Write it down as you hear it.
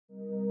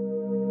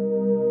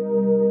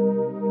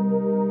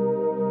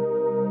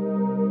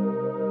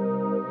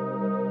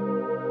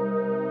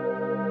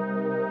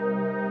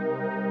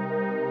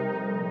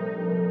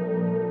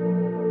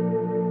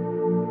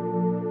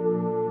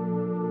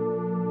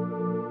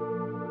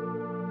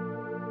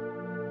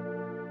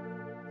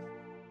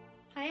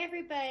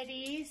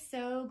everybody.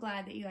 So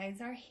glad that you guys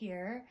are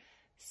here.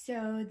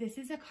 So this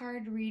is a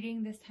card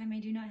reading. This time I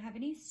do not have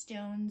any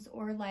stones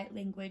or light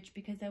language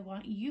because I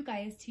want you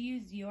guys to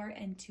use your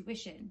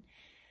intuition.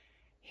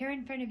 Here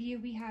in front of you,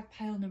 we have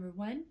pile number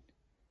 1,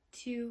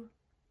 2,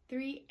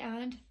 3,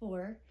 and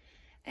 4.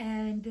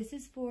 And this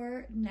is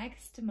for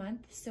next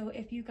month. So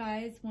if you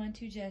guys want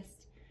to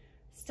just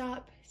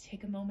stop,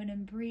 take a moment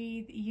and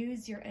breathe,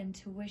 use your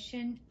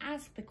intuition,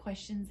 ask the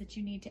questions that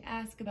you need to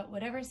ask about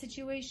whatever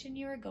situation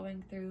you are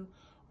going through,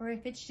 or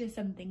if it's just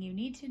something you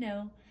need to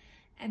know,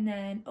 and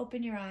then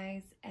open your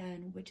eyes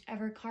and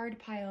whichever card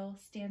pile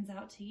stands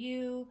out to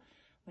you,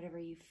 whatever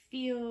you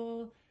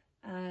feel,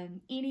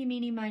 eeny,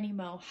 meeny, miny,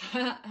 mo,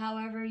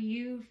 however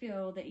you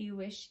feel that you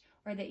wish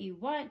or that you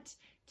want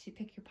to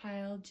pick your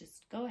pile,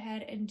 just go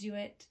ahead and do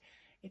it.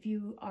 If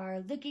you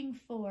are looking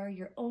for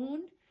your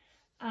own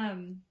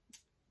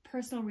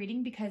personal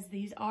reading, because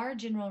these are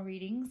general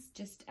readings,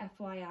 just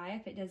FYI,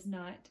 if it does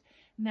not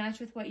match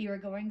with what you are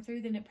going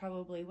through, then it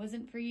probably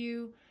wasn't for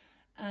you,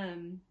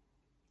 and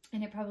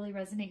it probably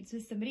resonates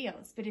with somebody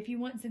else. But if you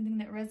want something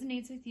that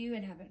resonates with you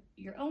and have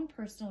your own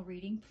personal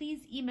reading,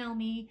 please email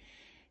me,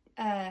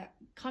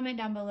 comment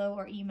down below,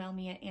 or email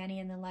me at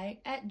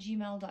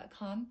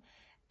annieandthelight@gmail.com,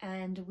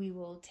 and we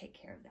will take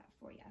care of that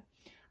for you.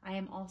 I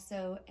am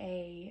also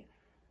a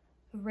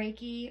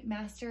Reiki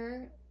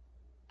master.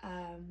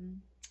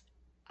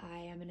 I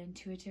am an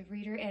intuitive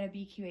reader and a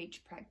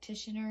BQH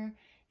practitioner.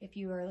 If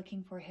you are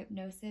looking for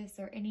hypnosis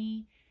or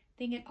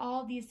anything at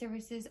all, these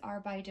services are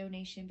by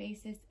donation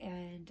basis,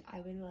 and I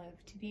would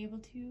love to be able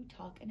to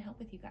talk and help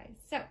with you guys.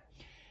 So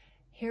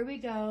here we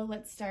go.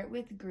 Let's start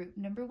with group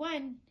number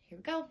 1. Here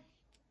we go.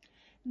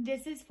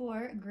 This is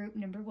for group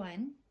number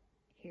 1.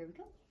 Here we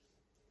go.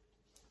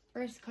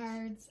 First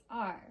cards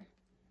are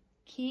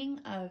King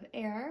of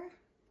Air.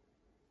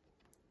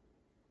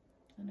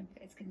 I don't know if you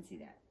guys can see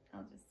that.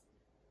 I'll just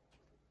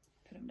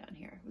put them down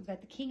here. We've got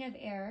the King of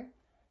Air,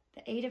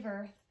 the 8 of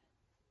Earth,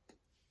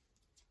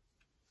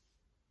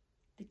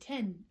 the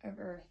 10 of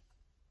Earth,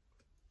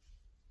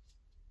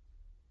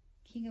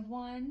 King of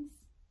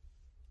Wands,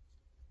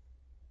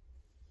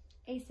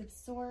 Ace of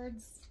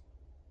Swords,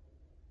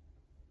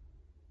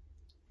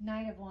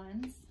 Knight of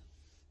Wands,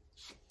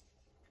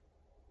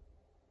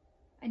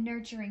 a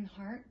nurturing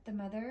heart, the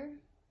Mother.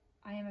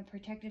 I am a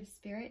protective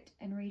spirit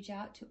and reach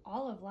out to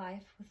all of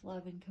life with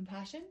love and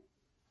compassion.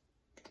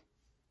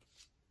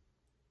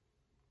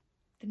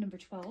 The number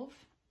 12.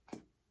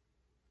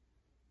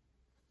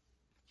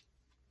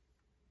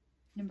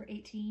 Number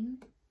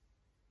 18.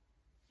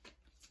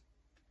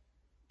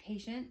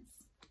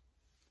 Patience.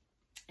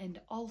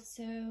 And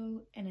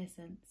also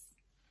innocence.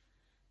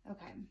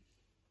 Okay.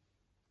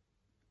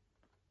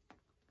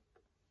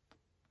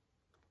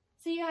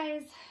 So you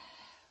guys,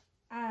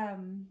 I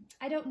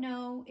don't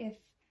know if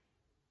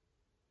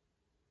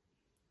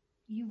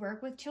you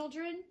work with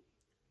children,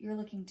 you're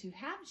looking to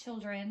have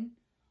children,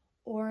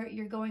 or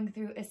you're going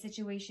through a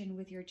situation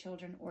with your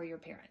children or your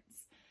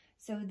parents.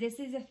 So this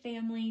is a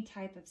family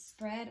type of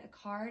spread, a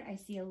card. I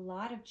see a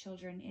lot of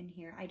children in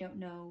here. I don't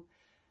know.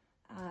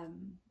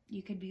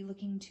 You could be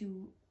looking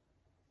to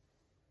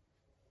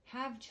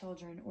have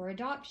children or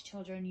adopt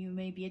children. You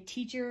may be a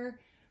teacher.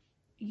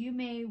 You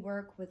may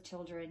work with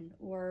children,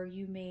 or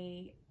you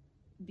may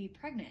be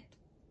pregnant.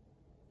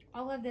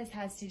 All of this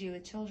has to do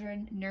with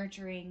children,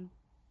 nurturing,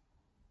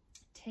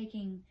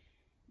 taking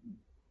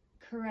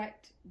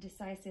correct,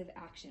 decisive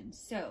action.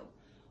 So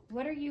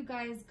what are you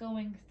guys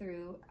going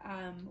through?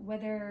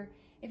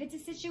 If it's a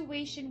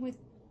situation with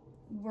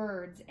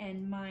words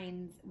and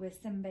minds with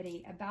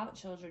somebody about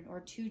children or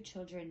to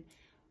children,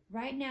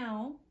 right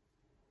now,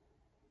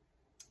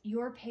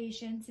 your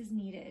patience is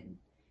needed.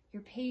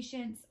 Your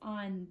patience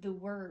on the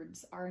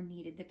words are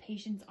needed. The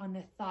patience on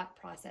the thought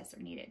process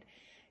are needed.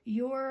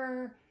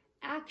 Your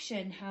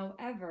action,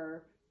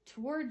 however,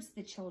 towards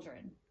the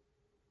children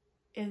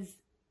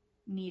is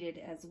needed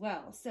as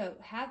well. So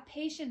have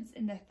patience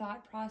in the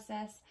thought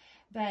process,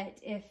 but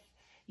if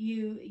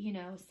you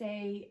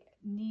say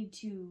need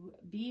to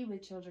be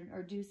with children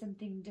or do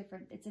something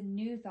different, it's a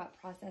new thought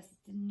process,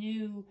 it's a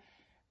new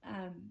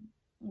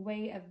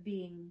way of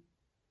being,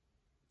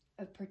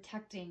 of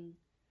protecting.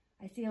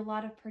 I see a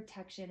lot of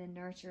protection and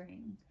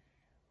nurturing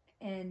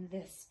in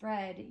this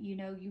spread.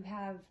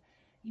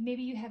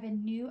 Maybe you have a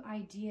new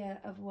idea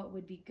of what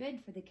would be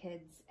good for the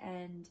kids,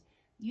 and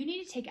you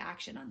need to take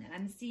action on that.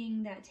 I'm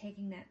seeing that,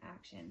 taking that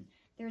action.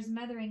 There's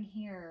mothering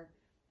here,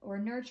 or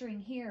nurturing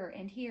here,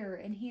 and here,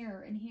 and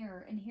here, and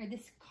here, and here.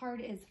 This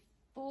card is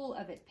full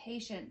of it.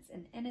 Patience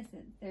and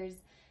innocence.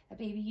 There's a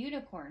baby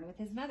unicorn with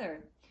his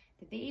mother.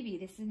 The baby,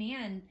 this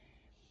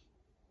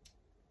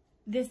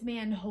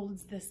man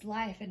holds this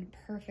life in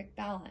perfect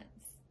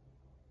balance.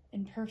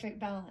 In perfect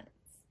balance.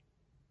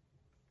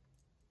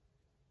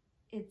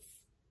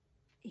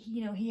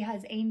 He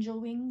has angel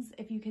wings,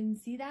 if you can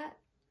see that.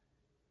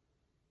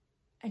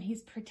 And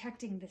he's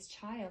protecting this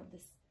child,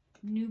 this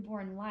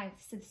newborn life,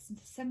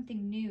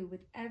 something new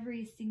with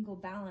every single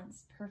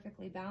balance,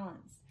 perfectly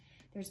balanced.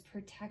 There's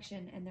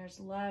protection, and there's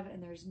love,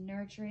 and there's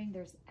nurturing,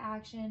 there's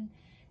action,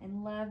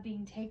 and love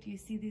being taken. You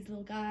see these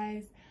little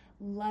guys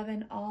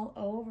loving all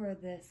over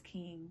this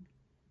king.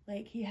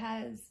 Like he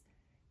has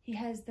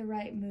the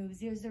right moves.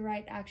 He has the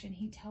right action.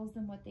 He tells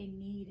them what they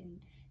need and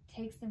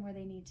takes them where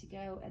they need to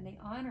go, and they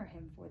honor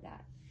him for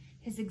that.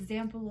 His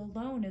example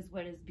alone is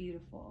what is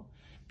beautiful.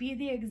 Be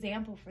the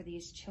example for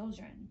these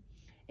children.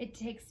 It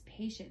takes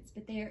patience,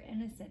 but they are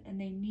innocent and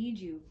they need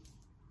you.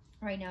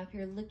 Right now, if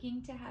you're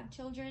looking to have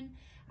children,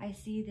 I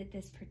see that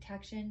this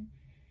protection,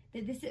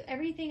 that this,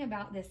 everything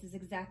about this is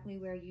exactly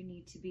where you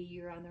need to be.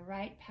 You're on the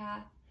right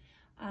path,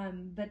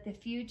 but the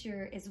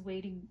future is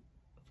waiting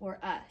for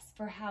us,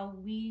 for how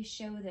we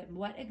show them.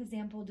 What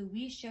example do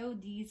we show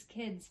these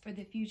kids for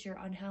the future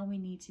on how we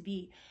need to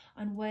be,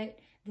 on what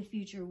the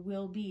future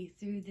will be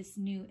through this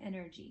new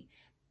energy?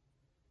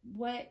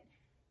 What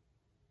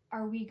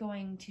are we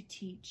going to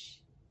teach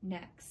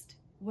next?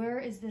 Where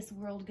is this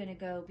world going to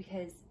go?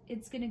 Because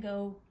it's going to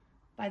go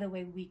by the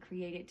way we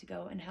create it to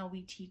go, and how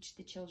we teach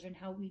the children,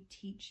 how we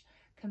teach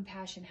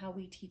compassion, how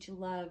we teach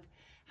love,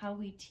 how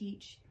we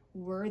teach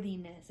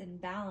worthiness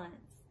and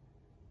balance.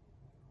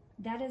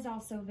 That is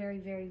also very,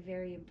 very,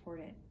 very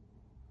important.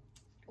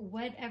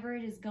 Whatever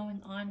it is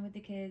going on with the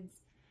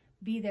kids,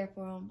 be there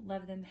for them,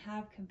 love them,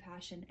 have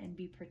compassion, and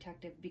be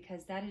protective,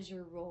 because that is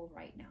your role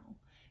right now.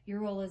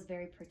 Your role is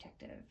very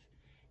protective,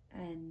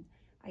 and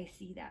I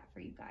see that for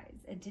you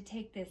guys. And to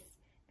take this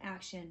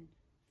action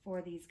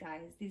for these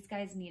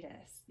guys need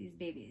us, these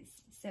babies.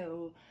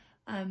 So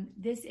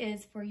this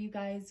is for you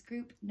guys,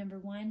 group number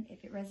 1.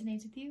 If it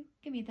resonates with you,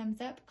 give me a thumbs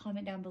up,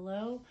 comment down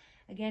below.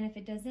 Again, if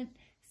it doesn't,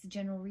 it's a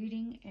general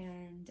reading,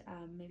 and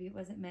maybe it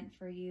wasn't meant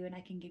for you, and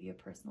I can give you a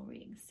personal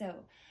reading.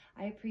 So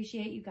I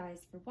appreciate you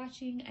guys for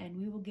watching, and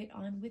we will get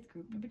on with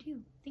group number 2.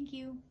 Thank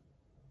you.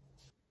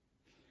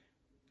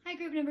 Hi,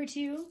 group number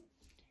 2.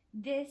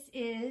 This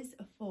is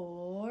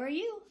for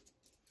you.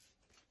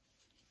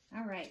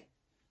 All right.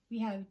 We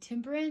have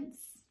Temperance,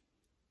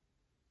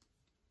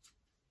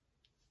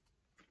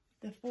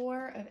 the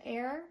 4 of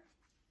Air,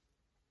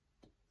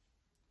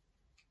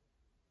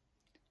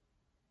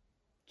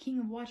 King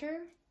of Water,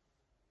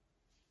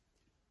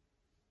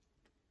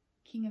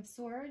 King of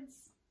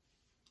Swords,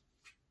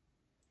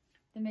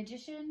 the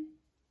Magician,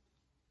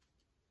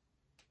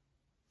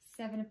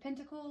 7 of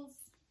Pentacles,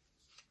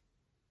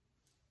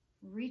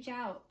 Reach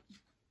Out,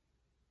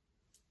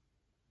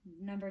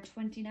 number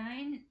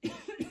 29,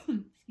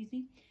 excuse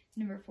me,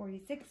 number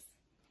 46,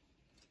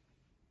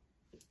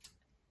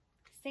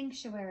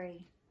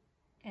 Sanctuary,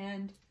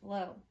 and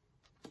Flow.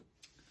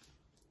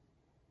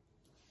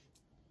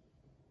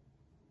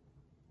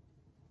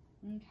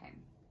 Okay.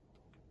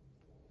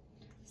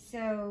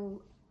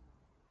 So,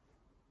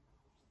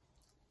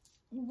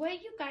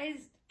 what you guys...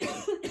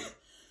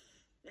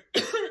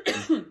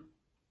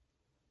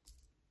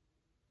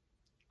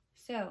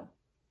 So,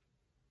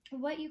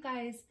 what you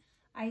guys,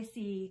 I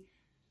see,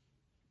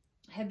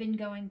 have been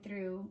going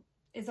through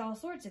is all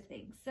sorts of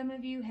things. Some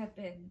of you have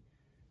been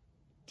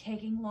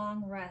taking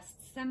long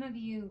rests. Some of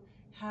you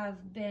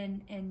have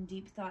been in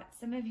deep thought.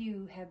 Some of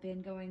you have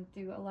been going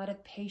through a lot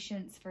of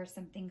patience for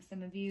something.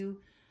 Some of you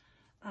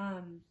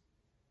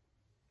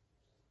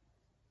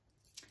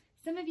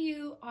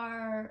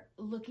are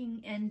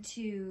looking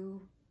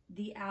into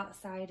the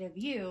outside of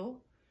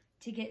you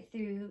to get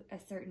through a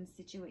certain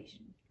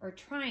situation, or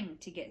trying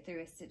to get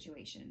through a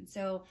situation.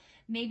 So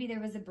maybe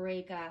there was a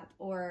breakup,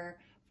 or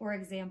for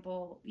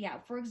example,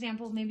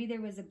 maybe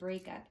there was a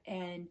breakup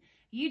and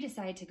you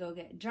decide to go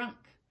get drunk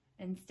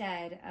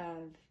instead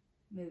of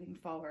moving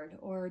forward,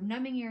 or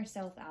numbing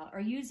yourself out, or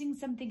using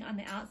something on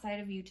the outside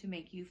of you to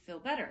make you feel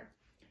better.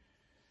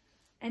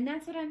 And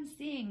that's what I'm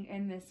seeing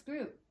in this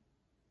group.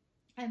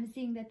 I'm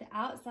seeing that the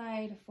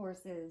outside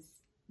forces,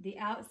 the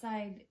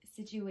outside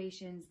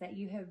situations that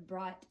you have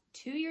brought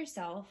to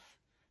yourself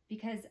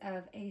because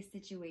of a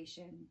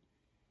situation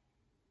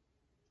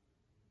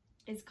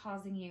is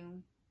causing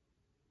you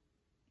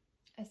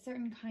a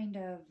certain kind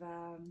of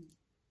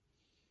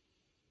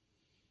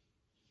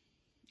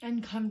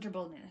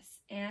uncomfortableness.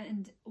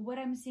 And what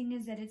I'm seeing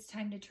is that it's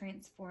time to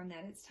transform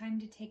that. It's time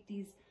to take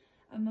these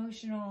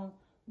emotional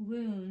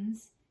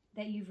wounds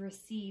that you've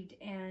received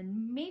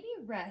and maybe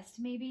rest,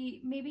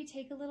 maybe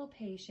take a little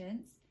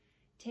patience,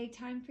 take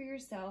time for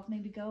yourself,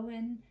 maybe go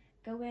in,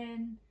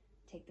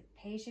 take the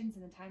patience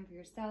and the time for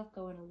yourself,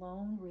 go in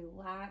alone,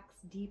 relax,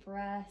 deep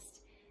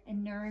rest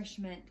and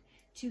nourishment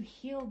to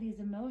heal these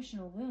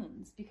emotional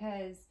wounds.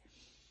 Because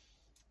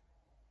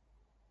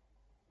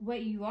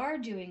what you are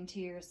doing to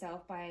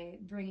yourself by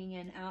bringing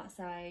in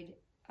outside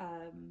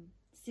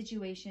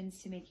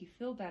situations to make you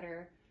feel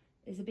better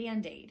is a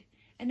Band-Aid.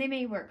 And they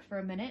may work for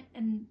a minute,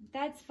 and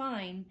that's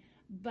fine,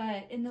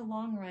 but in the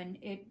long run,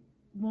 it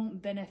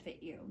won't benefit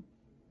you.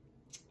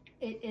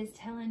 It is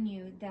telling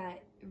you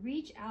that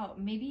reach out,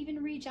 maybe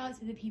even reach out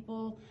to the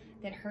people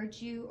that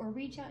hurt you, or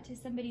reach out to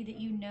somebody that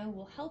you know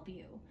will help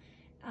you.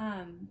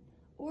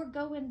 Or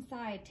go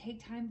inside,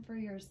 take time for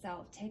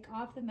yourself, take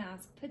off the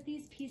mask, put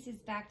these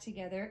pieces back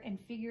together and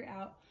figure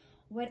out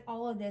what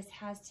all of this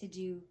has to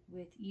do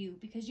with you,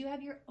 because you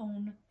have your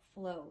own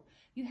flow.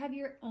 You have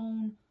your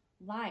own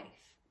life.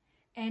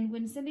 And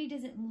when somebody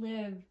doesn't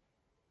live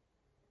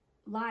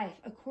life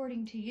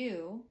according to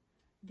you,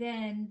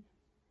 then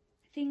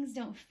things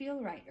don't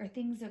feel right or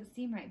things don't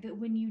seem right. But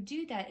when you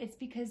do that, it's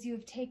because you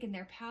have taken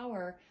their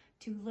power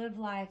to live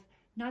life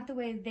not the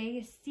way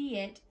they see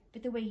it,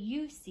 but the way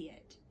you see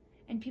it.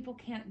 And people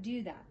can't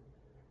do that.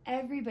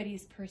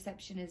 Everybody's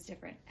perception is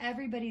different.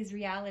 Everybody's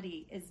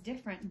reality is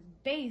different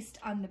based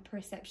on the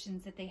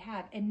perceptions that they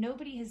have. And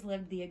nobody has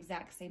lived the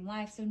exact same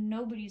life, so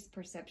nobody's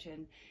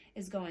perception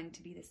is going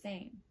to be the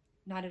same.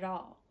 Not at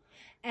all.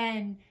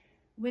 And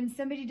when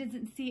somebody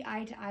doesn't see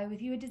eye to eye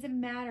with you, it doesn't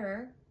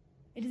matter.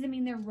 It doesn't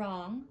mean they're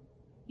wrong.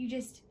 You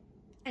just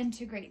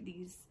integrate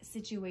these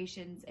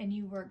situations and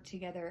you work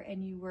together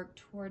and you work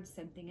towards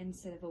something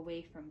instead of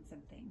away from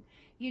something.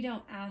 You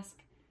don't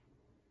ask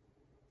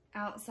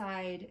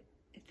outside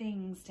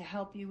things to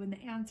help you when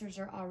the answers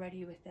are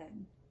already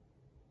within.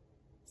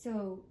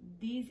 So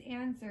these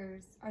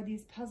answers are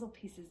these puzzle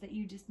pieces that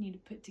you just need to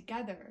put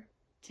together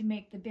to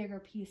make the bigger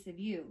piece of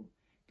you,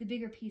 the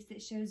bigger piece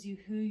that shows you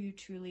who you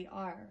truly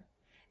are.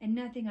 And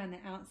nothing on the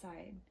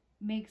outside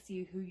makes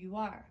you who you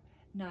are.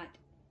 Not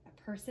a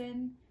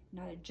person,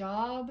 not a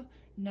job,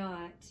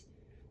 not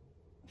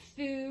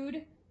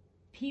food,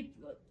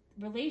 people,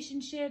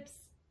 relationships,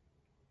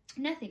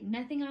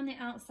 nothing on the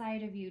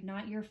outside of you,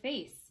 not your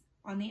face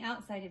on the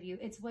outside of you.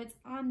 It's what's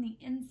on the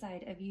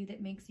inside of you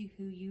that makes you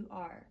who you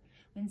are.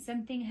 When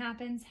something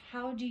happens,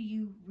 how do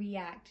you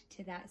react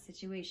to that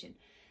situation?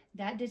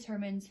 That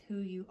determines who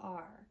you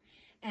are.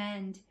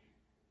 And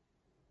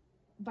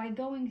by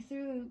going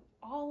through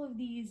all of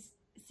these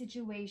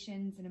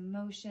situations and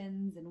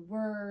emotions and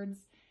words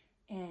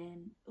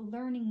and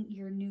learning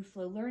your new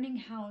flow, learning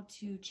how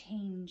to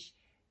change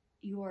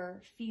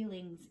your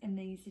feelings in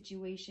these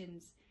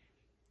situations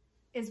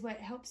is what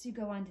helps you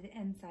go on to the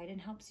inside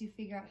and helps you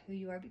figure out who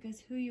you are, because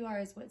who you are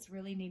is what's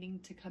really needing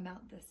to come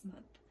out this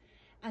month.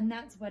 And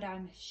that's what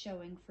I'm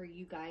showing for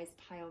you guys,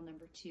 pile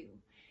number 2.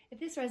 If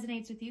this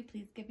resonates with you,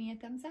 please give me a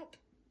thumbs up.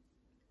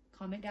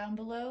 Comment down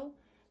below.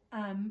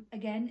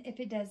 Again,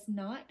 if it does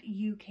not,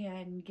 you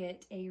can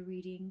get a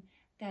reading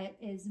that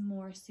is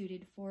more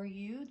suited for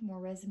you, more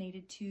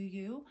resonated to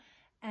you,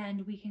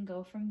 and we can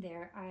go from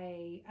there.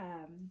 I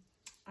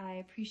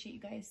appreciate you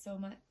guys so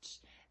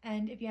much.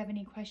 And if you have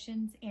any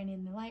questions,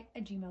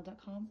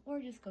 annieinthelight@gmail.com, or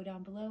just go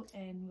down below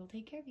and we'll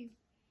take care of you.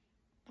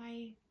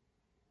 Bye.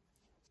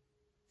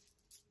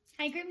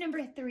 Hi, group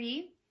number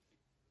 3.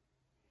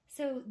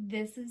 So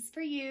this is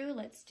for you.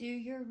 Let's do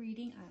your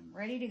reading. I'm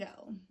ready to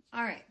go.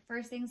 All right,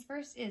 first things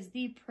first is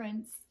the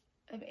Prince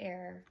of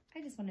Air.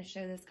 I just want to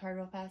show this card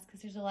real fast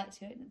because there's a lot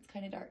to it and it's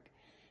kind of dark.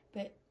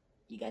 But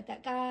you got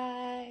that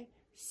guy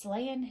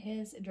slaying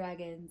his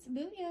dragons.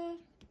 Booyah.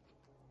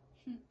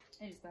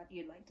 I just thought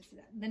you'd like to see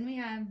that. Then we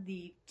have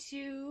the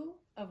 2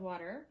 of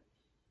water,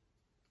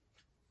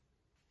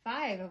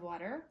 5 of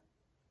water,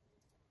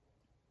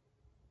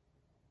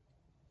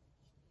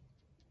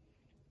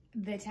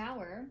 the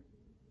Tower,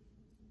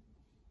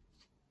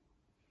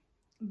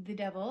 the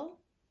Devil,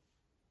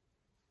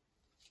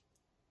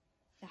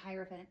 the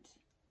Hierophant.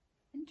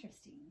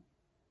 Interesting.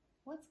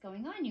 What's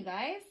going on, you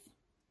guys?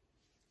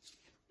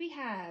 We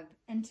have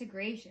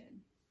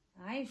integration.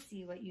 I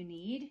see what you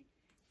need.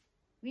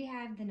 We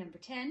have the number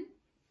 10,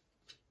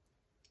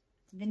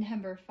 the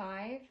number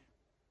 5,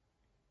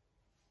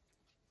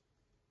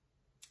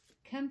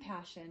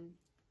 compassion.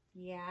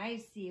 Yeah, I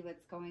see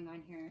what's going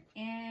on here.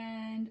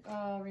 And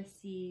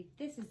receive.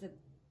 This is a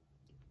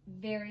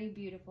very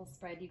beautiful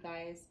spread, you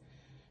guys.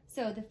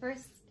 So the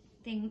first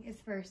thing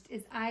is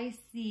I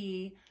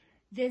see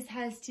this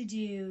has to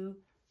do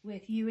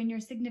with you and your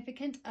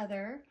significant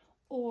other,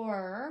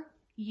 or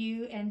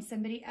you and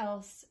somebody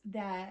else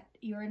that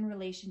you're in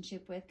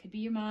relationship with. Could be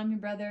your mom, your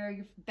brother,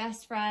 your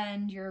best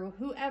friend, your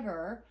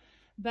whoever,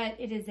 but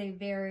it is a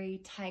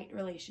very tight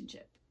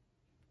relationship.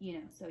 You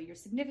know, so your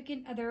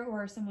significant other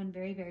or someone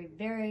very, very,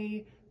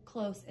 very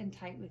close and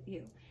tight with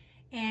you.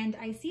 And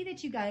I see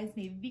that you guys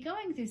may be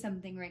going through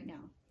something right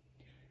now.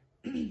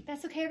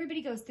 That's okay.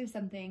 Everybody goes through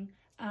something.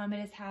 It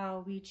is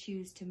how we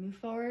choose to move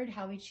forward,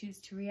 how we choose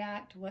to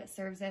react, what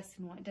serves us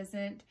and what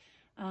doesn't.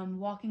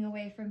 Walking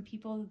away from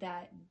people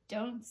that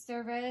don't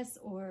serve us,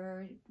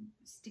 or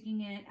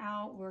sticking it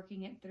out,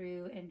 working it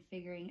through, and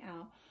figuring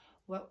out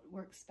what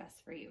works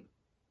best for you.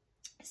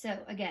 So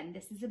again,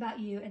 this is about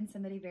you and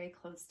somebody very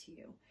close to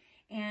you.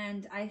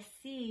 And I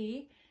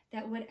see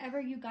that whatever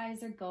you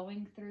guys are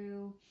going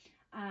through,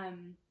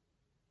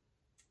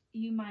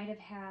 you might have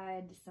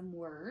had some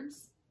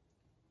words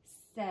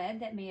said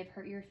that may have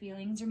hurt your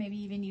feelings, or maybe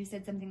even you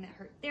said something that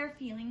hurt their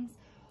feelings.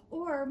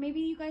 Or maybe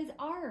you guys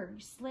are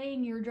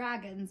slaying your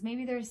dragons.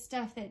 Maybe there's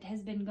stuff that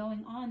has been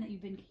going on that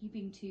you've been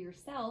keeping to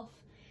yourself,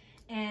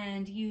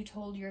 and you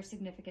told your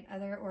significant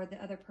other or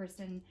the other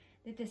person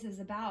that this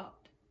is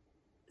about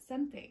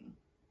something,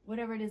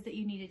 whatever it is that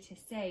you needed to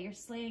say. You're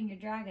slaying your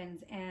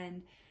dragons,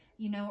 and,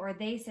 you know, or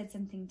they said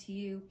something to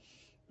you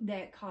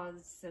that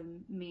caused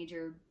some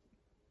major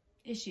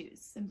issues,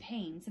 some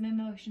pain, some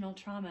emotional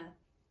trauma.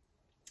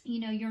 You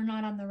know, you're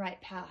not on the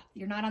right path.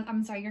 You're not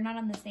on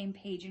the same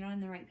page. You're not on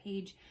the right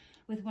page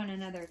with one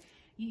another.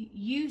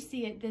 You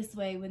see it this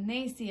way when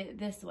they see it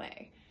this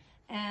way.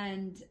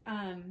 And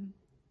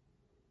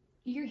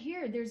you're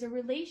here. There's a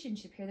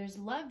relationship here. There's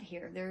love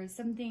here. There's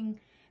something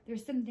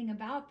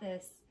about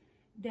this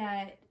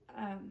that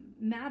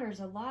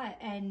matters a lot.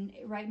 And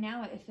right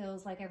now it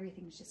feels like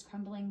everything's just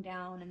crumbling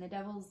down, and the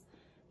devil's,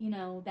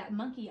 that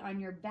monkey on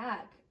your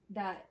back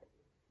that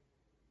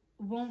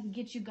won't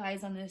get you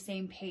guys on the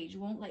same page,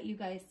 won't let you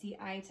guys see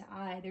eye to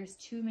eye. There's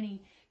too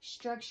many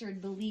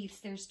structured beliefs.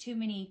 There's too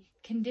many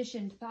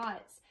conditioned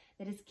thoughts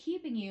that is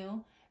keeping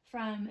you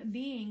from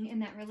being in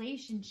that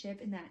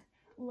relationship, in that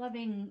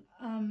loving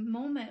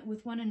moment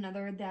with one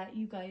another that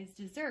you guys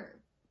deserve.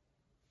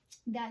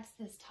 That's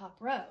this top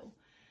row.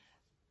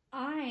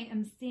 I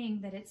am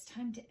seeing that it's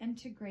time to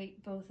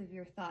integrate both of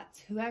your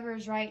thoughts.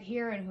 Whoever's right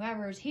here and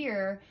whoever's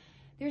here,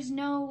 there's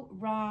no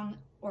wrong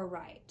or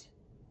right.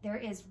 There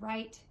is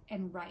right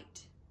and right.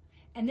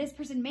 And this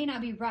person may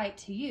not be right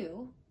to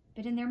you,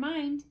 but in their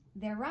mind,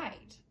 they're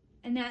right.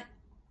 And that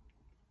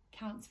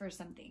counts for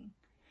something.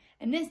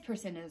 And this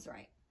person is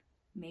right.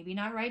 Maybe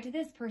not right to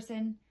this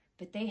person,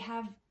 but they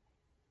have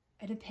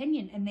an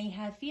opinion and they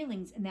have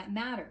feelings, and that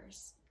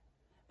matters.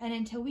 And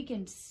until we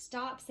can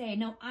stop saying,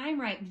 no, I'm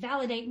right,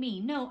 validate me.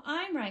 No,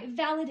 I'm right,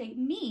 validate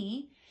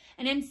me.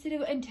 And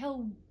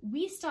until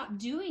we stop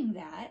doing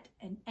that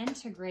and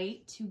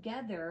integrate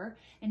together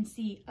and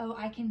see, oh,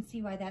 I can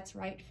see why that's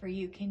right for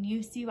you. Can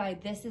you see why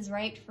this is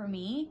right for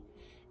me?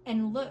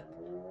 And look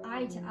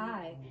eye to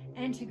eye,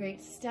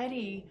 integrate,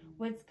 study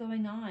what's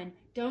going on.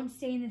 Don't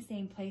stay in the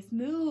same place.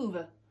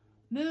 Move,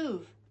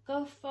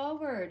 go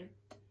forward.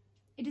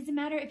 It doesn't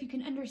matter if you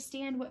can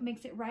understand what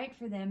makes it right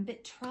for them,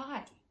 but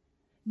try.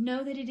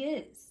 Know that it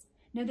is.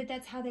 Know that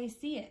that's how they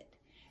see it.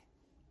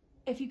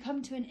 If you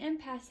come to an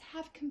impasse,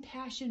 have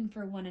compassion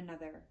for one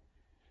another.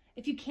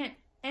 If you can't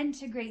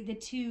integrate the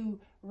two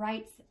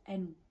rights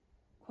and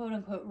quote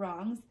unquote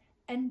wrongs,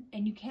 and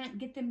you can't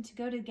get them to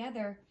go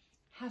together,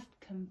 have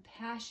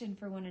compassion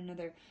for one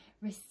another.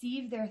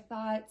 Receive their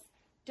thoughts.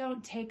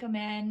 Don't take them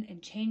in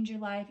and change your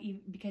life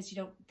because you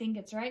don't think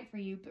it's right for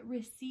you, but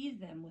receive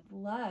them with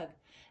love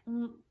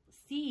and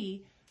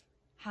see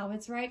how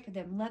it's right for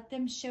them. Let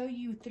them show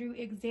you through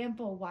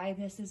example why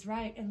this is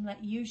right, and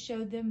let you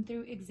show them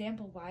through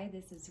example why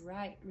this is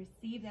right.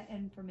 Receive that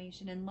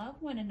information and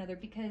love one another,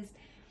 because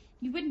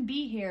you wouldn't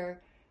be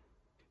here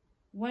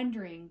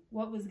wondering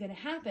what was going to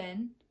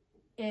happen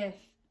if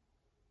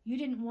you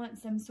didn't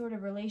want some sort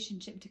of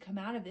relationship to come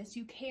out of this.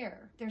 You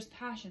care. There's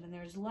passion and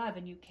there's love,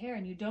 and you care,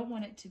 and you don't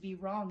want it to be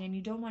wrong, and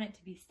you don't want it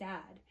to be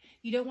sad.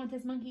 You don't want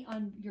this monkey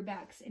on your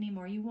backs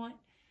anymore. You want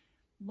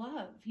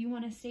love. You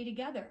want to stay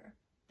together.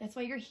 That's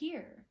why you're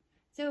here.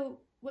 So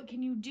what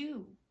can you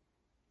do?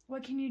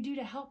 What can you do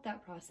to help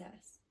that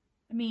process?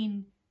 I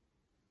mean,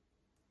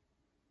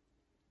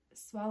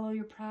 swallow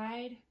your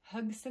pride,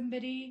 hug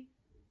somebody,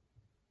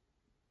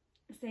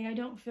 say, I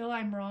don't feel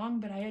I'm wrong,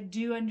 but I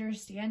do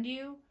understand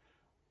you.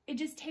 It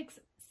just takes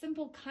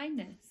simple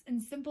kindness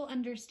and simple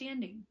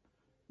understanding.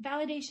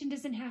 Validation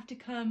doesn't have to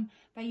come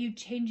by you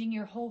changing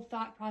your whole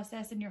thought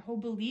process and your whole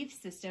belief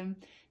system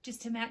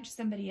just to match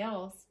somebody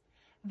else.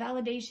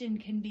 Validation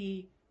can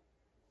be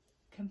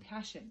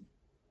compassion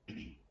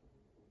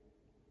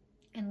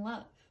and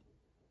love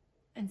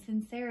and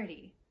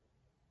sincerity.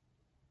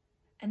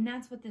 And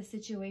that's what the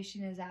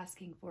situation is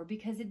asking for,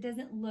 because it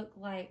doesn't look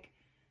like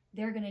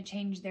they're going to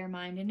change their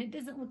mind, and it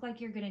doesn't look like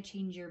you're going to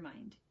change your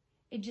mind.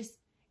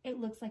 It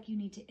looks like you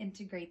need to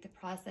integrate the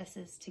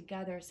processes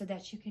together so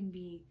that you can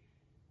be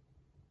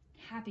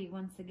happy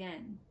once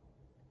again,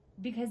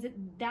 because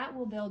that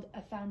will build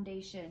a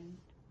foundation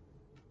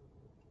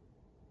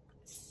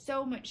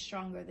so much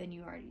stronger than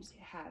you already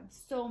have,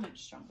 so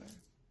much stronger.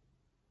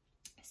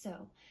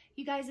 So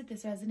you guys, if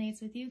this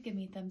resonates with you, give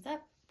me a thumbs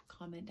up,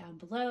 comment down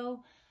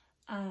below.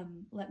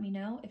 Let me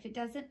know. If it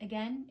doesn't,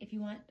 again, if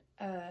you want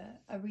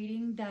a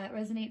reading that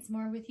resonates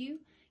more with you,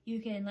 you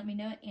can let me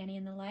know at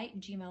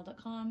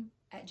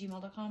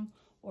annieinthelight@gmail.com,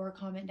 or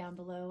comment down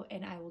below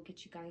and I will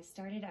get you guys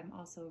started. I'm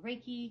also a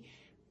Reiki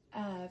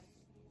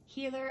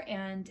healer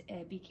and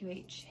a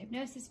BQH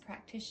hypnosis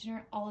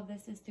practitioner. All of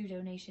this is through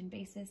donation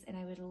basis, and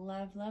I would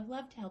love, love,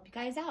 love to help you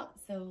guys out.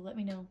 So let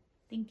me know.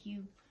 Thank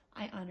you.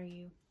 I honor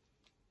you.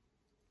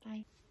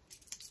 Bye.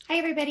 Hi,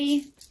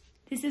 everybody.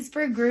 This is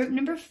for group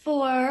number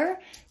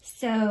 4.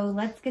 So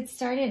let's get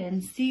started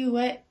and see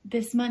what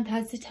this month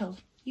has to tell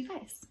you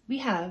guys. We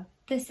have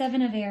the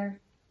 7 of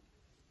air,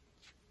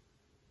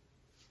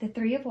 the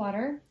 3 of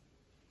water,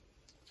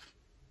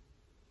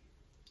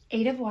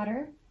 8 of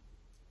water,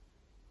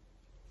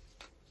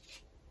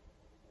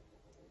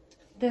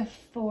 the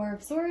 4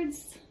 of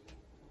swords,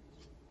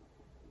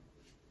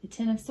 the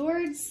 10 of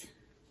swords,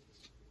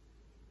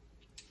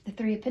 the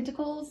 3 of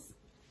pentacles.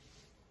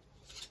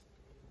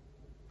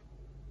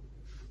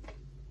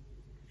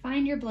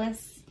 Find your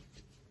bliss,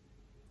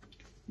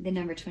 the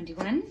number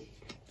 21,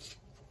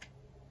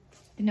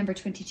 the number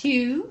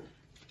 22,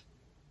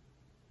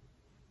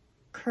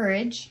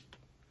 courage,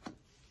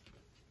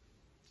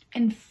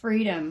 and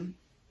freedom.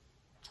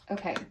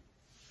 Okay.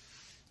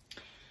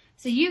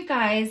 So you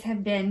guys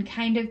have been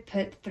kind of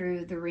put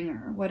through the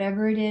ringer,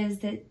 whatever it is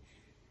that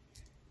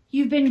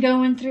you've been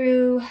going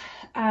through.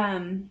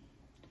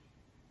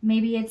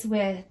 Maybe it's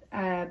with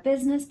a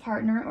business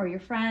partner or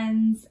your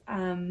friends.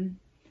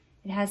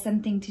 It has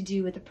something to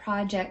do with a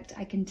project,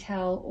 I can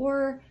tell,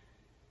 or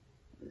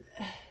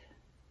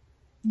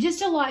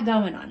just a lot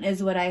going on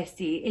is what I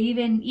see.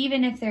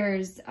 Even if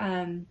there's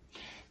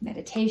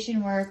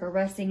meditation work or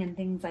resting and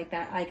things like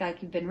that.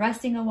 Like you've been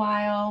resting a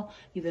while,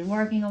 you've been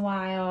working a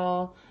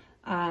while,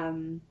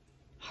 hard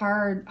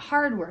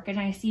work. And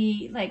I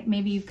see like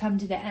maybe you've come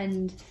to the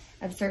end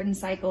of certain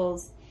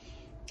cycles.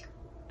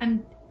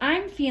 I'm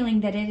feeling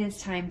that it is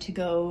time to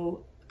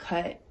go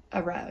cut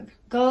a rug.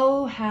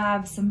 Go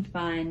have some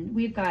fun.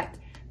 We've got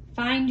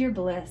find your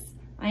bliss.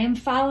 I am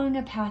following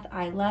a path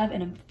I love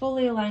and I'm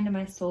fully aligned to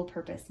my soul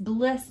purpose.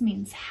 Bliss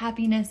means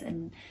happiness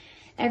and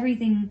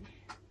everything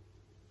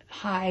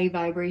high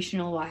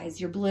vibrational wise.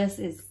 Your bliss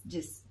is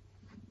just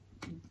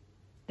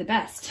the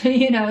best,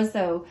 you know.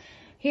 So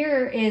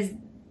here is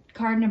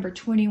card number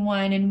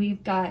 21, and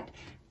we've got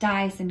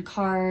dice and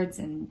cards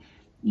and,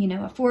 you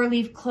know, a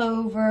 4-leaf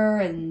clover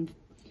and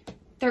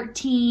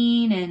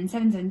 13 and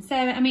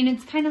 777. I mean,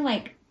 it's kind of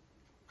like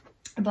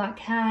a black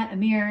cat, a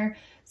mirror.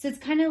 So it's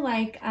kind of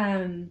like,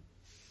 I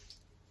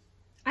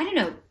don't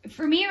know.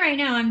 For me right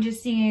now, I'm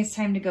just seeing it's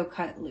time to go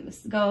cut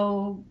loose.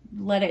 Go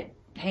let it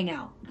hang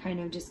out. Kind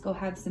of just go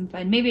have some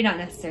fun. Maybe not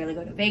necessarily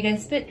go to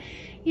Vegas, but,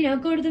 you know,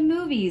 go to the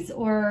movies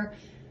or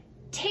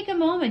take a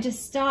moment,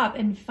 just stop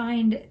and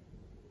find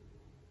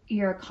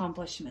your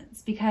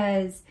accomplishments.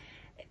 Because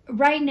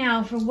right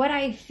now, for what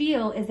I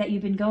feel is that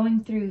you've been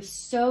going through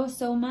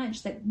so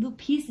much that little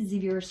pieces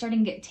of you are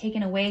starting to get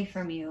taken away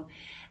from you.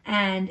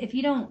 And if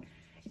you don't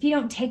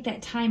take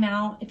that time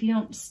out, if you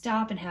don't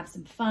stop and have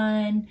some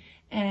fun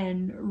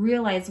and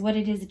realize what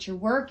it is that you're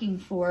working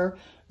for,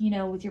 you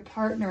know, with your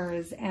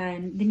partners,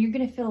 and then you're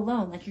going to feel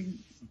alone, like you're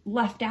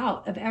left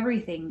out of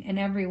everything and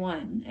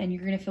everyone, and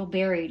you're going to feel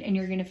buried, and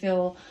you're going to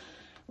feel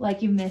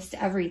like you missed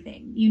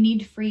everything. You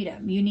need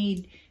freedom. You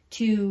need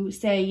to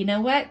say, you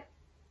know what?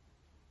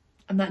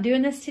 I'm not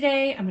doing this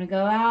today. I'm going to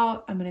go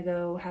out. I'm going to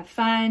go have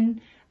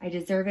fun. I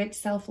deserve it.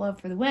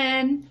 Self-love for the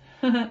win.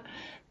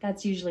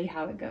 That's usually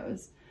how it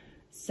goes.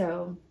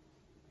 So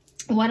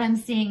what I'm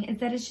seeing is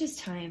that it's just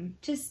time.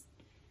 Just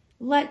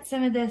let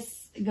some of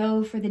this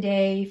go for the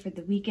day, for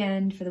the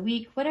weekend, for the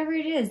week, whatever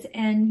it is.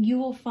 And you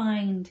will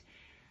find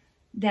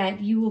that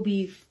you will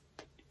be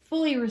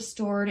fully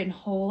restored and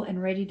whole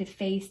and ready to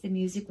face the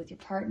music with your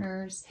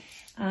partners.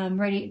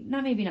 Ready,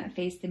 maybe not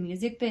face the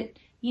music, but,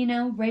 you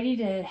know, ready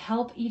to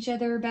help each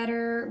other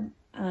better.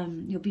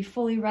 You'll be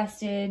fully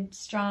rested,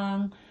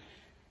 strong,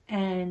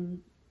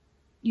 and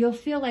you'll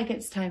feel like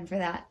it's time for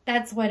that.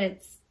 That's what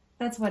it's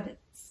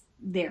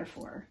there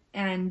for.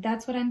 And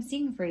that's what I'm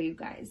seeing for you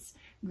guys.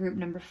 Group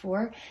number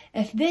 4.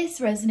 If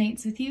this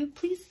resonates with you,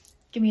 please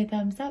give me a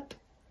thumbs up.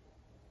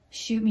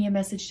 Shoot me a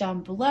message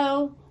down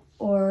below,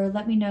 or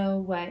let me know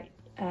what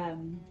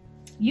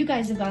you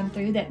guys have gone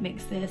through that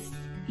makes this,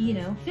 you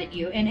know, fit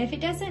you. And if it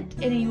doesn't,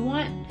 and you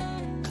want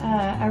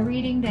a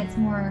reading that's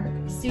more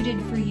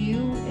suited for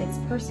you, it's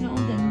personal,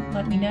 then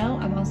let me know.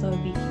 I'm also a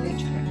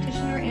BQH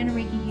practitioner and a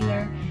Reiki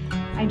healer.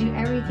 I do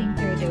everything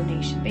through a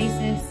donation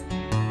basis.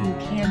 You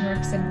can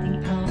work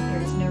something out.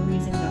 There's no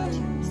reason not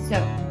to.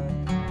 So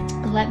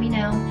let me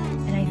know,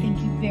 and I thank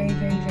you very,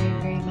 very, very,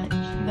 very much.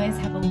 You guys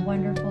have a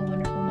wonderful,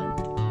 wonderful